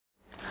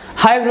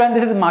Hi everyone,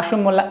 this is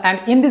Mashum Mollah,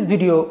 and in this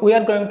video we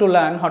are going to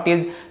learn what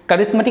is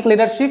charismatic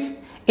leadership,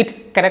 its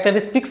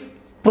characteristics,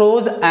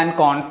 pros and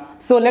cons.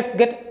 So let's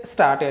get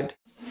started.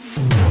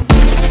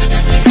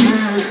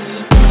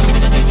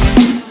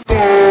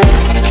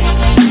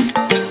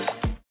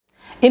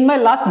 In my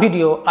last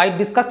video, I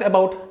discussed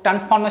about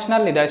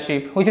transformational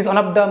leadership, which is one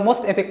of the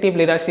most effective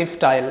leadership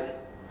style.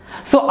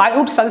 So I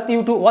would suggest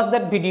you to watch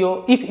that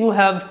video if you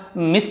have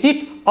missed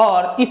it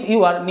or if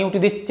you are new to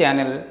this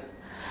channel.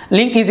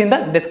 Link is in the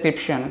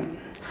description.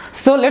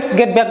 So let's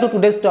get back to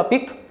today's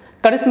topic,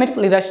 charismatic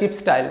leadership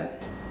style.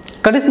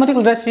 Charismatic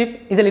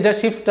leadership is a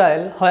leadership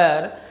style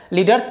where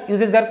leaders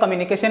uses their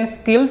communication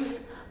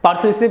skills,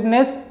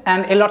 persuasiveness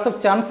and a lot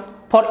of charms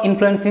for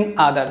influencing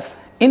others.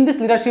 In this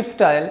leadership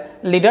style,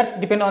 leaders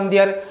depend on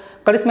their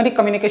charismatic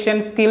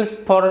communication skills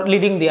for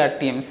leading their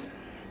teams.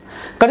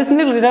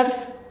 Charismatic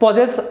leaders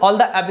possess all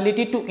the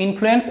ability to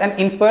influence and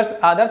inspire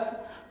others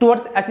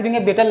towards achieving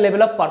a better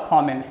level of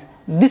performance.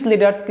 These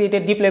leaders create a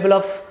deep level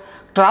of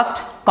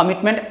trust,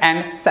 commitment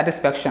and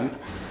satisfaction.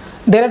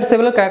 There are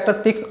several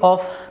characteristics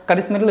of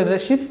charismatic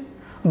leadership,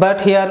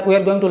 but here we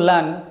are going to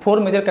learn 4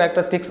 major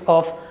characteristics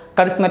of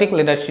charismatic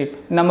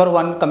leadership. Number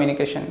 1,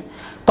 communication.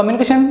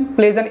 Communication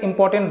plays an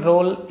important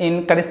role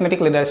in charismatic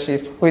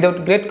leadership.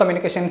 Without great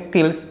communication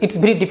skills, it's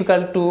very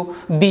difficult to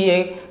be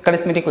a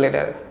charismatic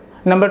leader.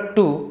 Number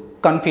 2,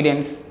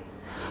 confidence.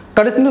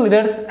 Charismatic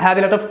leaders have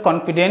a lot of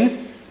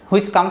confidence,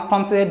 which comes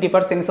from a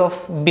deeper sense of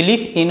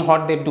belief in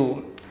what they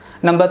do.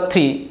 Number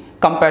 3,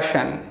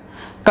 compassion.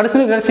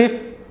 Charismatic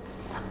leadership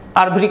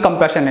are very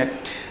compassionate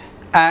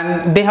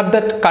and they have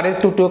that courage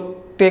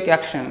to take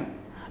action.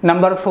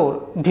 Number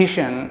 4,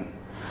 vision.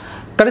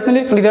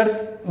 Charismatic leaders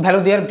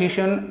value their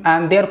vision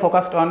and they are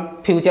focused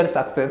on future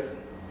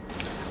success.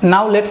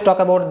 Now let's talk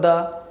about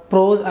the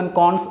pros and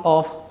cons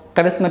of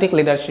charismatic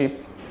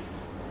leadership.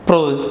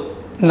 Pros.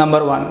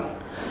 Number 1,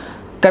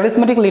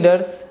 charismatic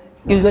leaders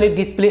usually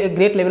display a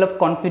great level of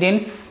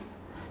confidence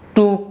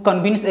to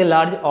convince a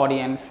large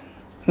audience.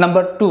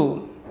 Number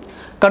 2,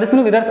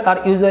 charismatic leaders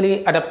are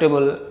usually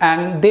adaptable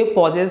and they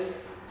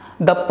possess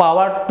the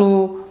power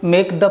to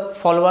make the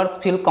followers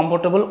feel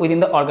comfortable within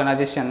the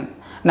organization.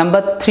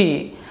 Number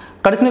 3,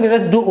 charismatic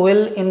leaders do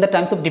well in the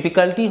times of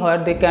difficulty where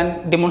they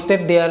can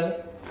demonstrate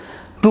their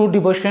true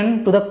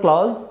devotion to the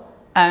cause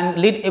and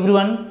lead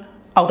everyone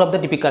out of the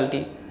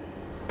difficulty.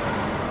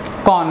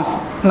 Cons.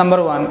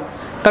 Number 1,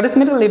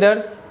 charismatic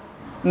leaders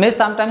may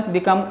sometimes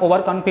become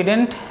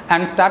overconfident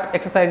and start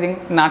exercising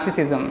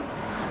narcissism.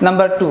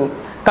 Number 2,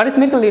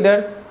 charismatic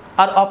leaders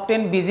are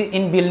often busy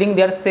in building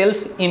their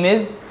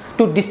self-image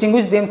to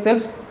distinguish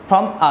themselves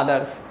from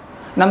others.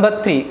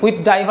 Number 3,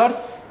 with diverse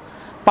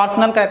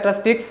personal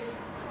characteristics,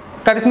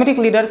 charismatic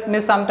leaders may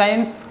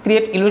sometimes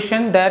create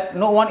illusion that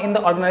no one in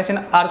the organization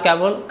are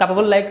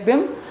capable like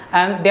them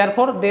and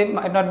therefore they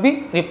might not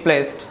be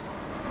replaced.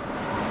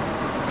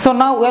 So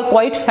now we are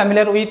quite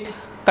familiar with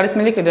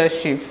charismatic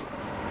leadership.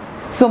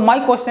 So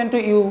my question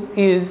to you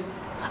is,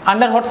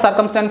 under what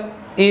circumstance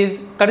is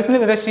charismatic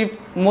leadership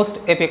most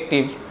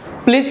effective?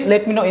 Please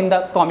let me know in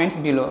the comments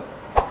below.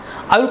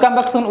 I will come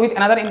back soon with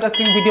another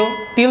interesting video.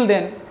 Till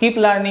then, keep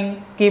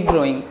learning, keep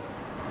growing.